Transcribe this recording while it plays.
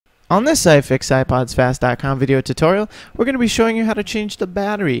On this iFixiPodsFast.com video tutorial, we're going to be showing you how to change the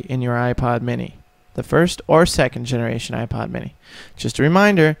battery in your iPod mini, the first or second generation iPod mini. Just a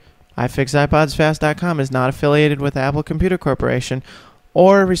reminder, iFixiPodsFast.com is not affiliated with Apple Computer Corporation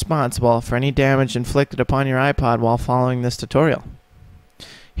or responsible for any damage inflicted upon your iPod while following this tutorial.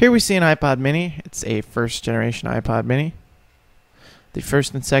 Here we see an iPod mini. It's a first generation iPod mini. The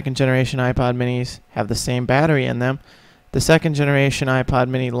first and second generation iPod minis have the same battery in them. The second generation iPod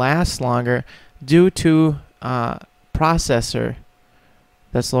mini lasts longer due to processor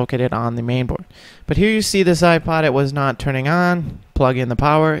that's located on the mainboard. But here you see this iPod, it was not turning on. Plug in the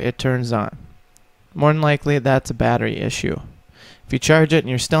power, it turns on. More than likely that's a battery issue. If you charge it and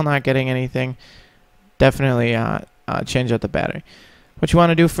you're still not getting anything, definitely change out the battery. What you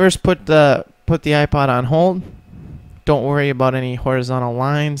want to do first, put the iPod on hold. Don't worry about any horizontal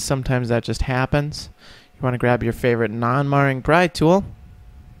lines. Sometimes that just happens. You want to grab your favorite non-marring pry tool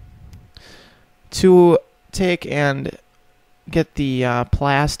to take and get the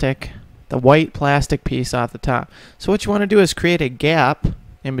white plastic piece off the top. So what you want to do is create a gap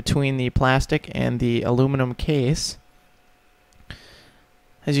in between the plastic and the aluminum case.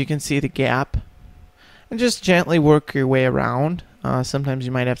 As you can see, the gap, and just gently work your way around. Sometimes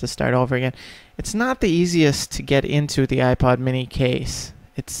you might have to start over again. It's not the easiest to get into the iPod mini case.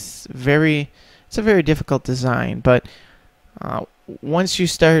 It's a very difficult design, but once you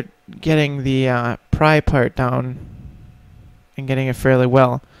start getting the pry part down and getting it fairly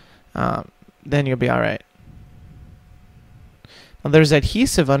well, then you'll be alright. Now there's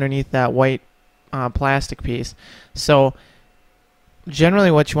adhesive underneath that white plastic piece, so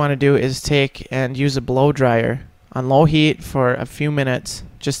generally what you want to do is take and use a blow dryer on low heat for a few minutes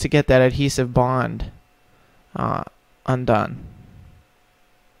just to get that adhesive bond undone.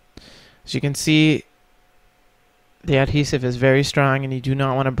 As you can see, the adhesive is very strong and you do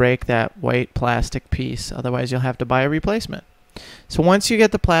not want to break that white plastic piece, otherwise you'll have to buy a replacement. So once you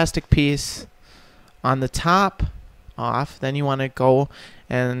get the plastic piece on the top off, then you want to go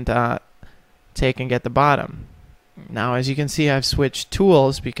and take and get the bottom. Now as you can see, I've switched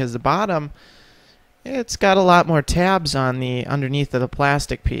tools because the bottom, it's got a lot more tabs on the underneath of the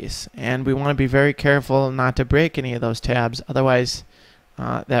plastic piece, and we want to be very careful not to break any of those tabs, otherwise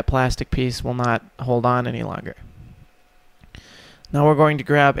that plastic piece will not hold on any longer. Now we're going to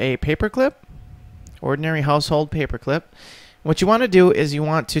grab a paper clip, ordinary household paper clip. What you want to do is you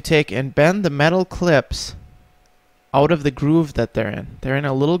want to take and bend the metal clips out of the groove that they're in. They're in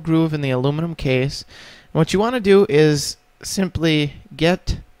a little groove in the aluminum case. And what you want to do is simply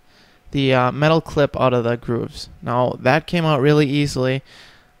get the metal clip out of the grooves. Now that came out really easily.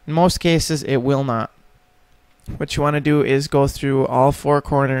 In most cases it will not. What you want to do is go through all four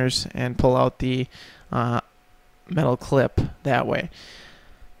corners and pull out the metal clip that way.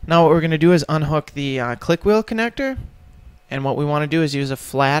 Now what we're going to do is unhook the click wheel connector, and what we want to do is use a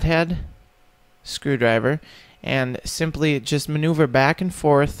flathead screwdriver and simply just maneuver back and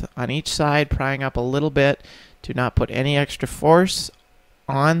forth on each side, prying up a little bit. Do not put any extra force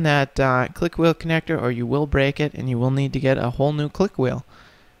on that click wheel connector or you will break it and you will need to get a whole new click wheel,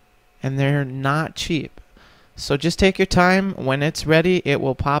 and they're not cheap. So just take your time. When it's ready, it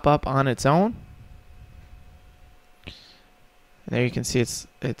will pop up on its own. There you can see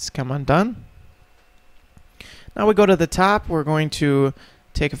it's come undone. Now we go to the top. We're going to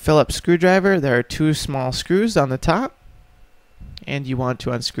take a Phillips screwdriver. There are two small screws on the top, and you want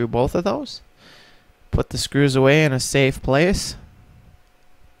to unscrew both of those. Put the screws away in a safe place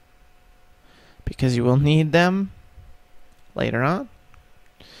because you will need them later on.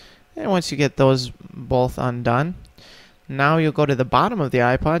 And once you get those both undone, now you'll go to the bottom of the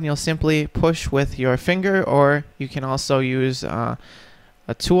iPod and you'll simply push with your finger, or you can also use a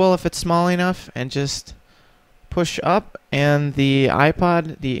tool if it's small enough, and just push up, and the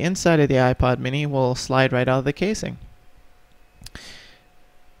inside of the iPod mini will slide right out of the casing.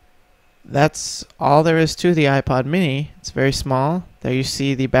 That's all there is to the iPod mini. It's very small. There you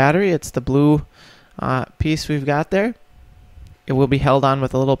see the battery. It's the blue piece we've got there. It will be held on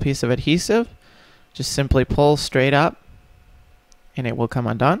with a little piece of adhesive. Just simply pull straight up and it will come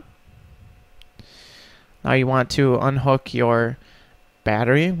undone. Now you want to unhook your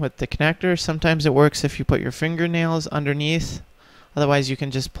battery with the connector. Sometimes it works if you put your fingernails underneath. Otherwise you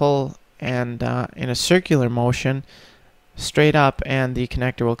can just pull and in a circular motion straight up and the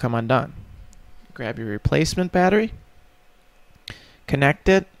connector will come undone. Grab your replacement battery. Connect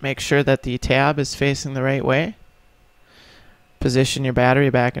it. Make sure that the tab is facing the right way. Position your battery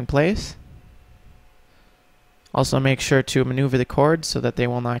back in place. Also make sure to maneuver the cords so that they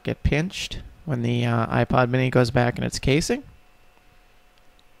will not get pinched when the iPod mini goes back in its casing.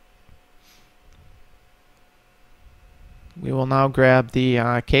 we will now grab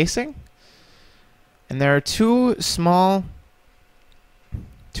the casing, and there are two small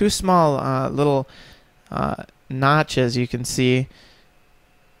little notches you can see,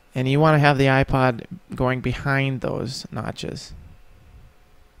 and you want to have the iPod going behind those notches.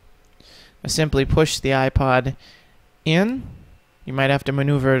 Simply push the iPod in. You might have to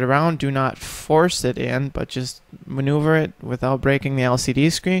maneuver it around. Do not force it in, but just maneuver it without breaking the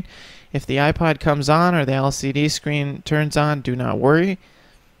LCD screen. If the iPod comes on or the LCD screen turns on, do not worry.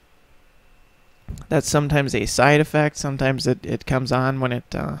 That's sometimes a side effect. Sometimes it comes on when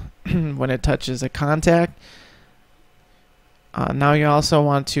it when it touches a contact. Now you also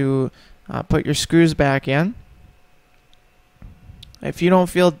want to put your screws back in. If you don't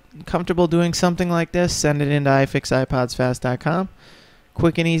feel comfortable doing something like this, send it into iFixiPodsFast.com.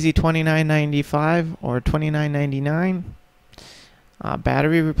 Quick and easy, $29.95 or $29.99.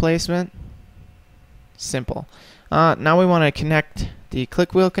 Battery replacement, simple. Now we want to connect the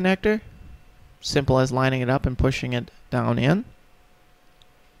click wheel connector. Simple as lining it up and pushing it down in.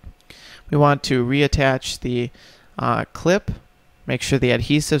 We want to reattach the clip. Make sure the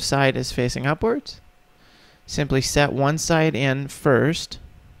adhesive side is facing upwards. Simply set one side in first.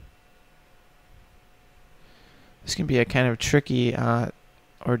 This can be a kind of tricky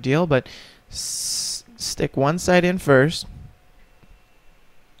ordeal, but stick one side in first.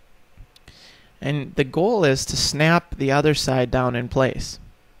 And the goal is to snap the other side down in place.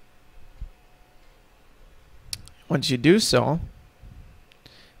 Once you do so,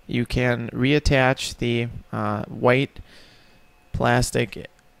 you can reattach the white plastic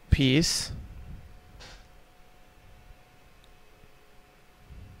piece.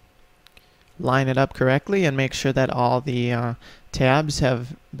 Line it up correctly and make sure that all the tabs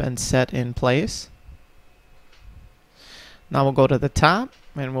have been set in place. Now we'll go to the top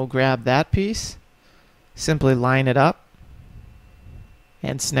and we'll grab that piece. Simply line it up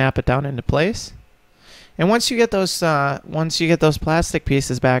and snap it down into place. And once you get those plastic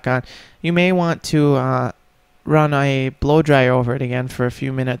pieces back on, you may want to run a blow dryer over it again for a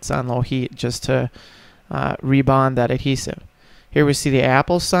few minutes on low heat just to rebond that adhesive. Here we see the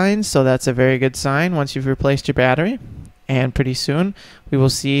Apple sign, so that's a very good sign once you've replaced your battery. And pretty soon we will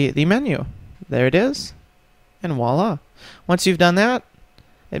see the menu. There it is, and voila. Once you've done that,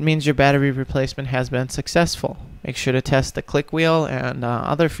 it means your battery replacement has been successful. Make sure to test the click wheel and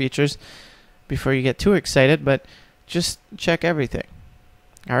other features before you get too excited, but just check everything.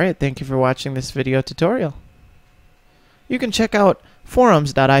 Alright, thank you for watching this video tutorial. You can check out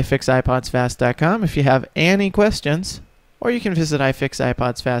forums.iFixiPodsFast.com if you have any questions, or you can visit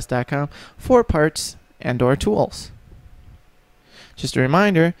iFixiPodsFast.com for parts and or tools. Just a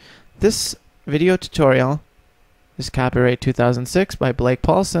reminder, this video tutorial is copyright 2006 by Blake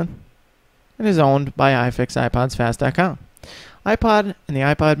Paulson and is owned by iFixiPodsFast.com. iPod and the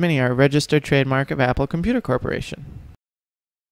iPod Mini are a registered trademark of Apple Computer Corporation.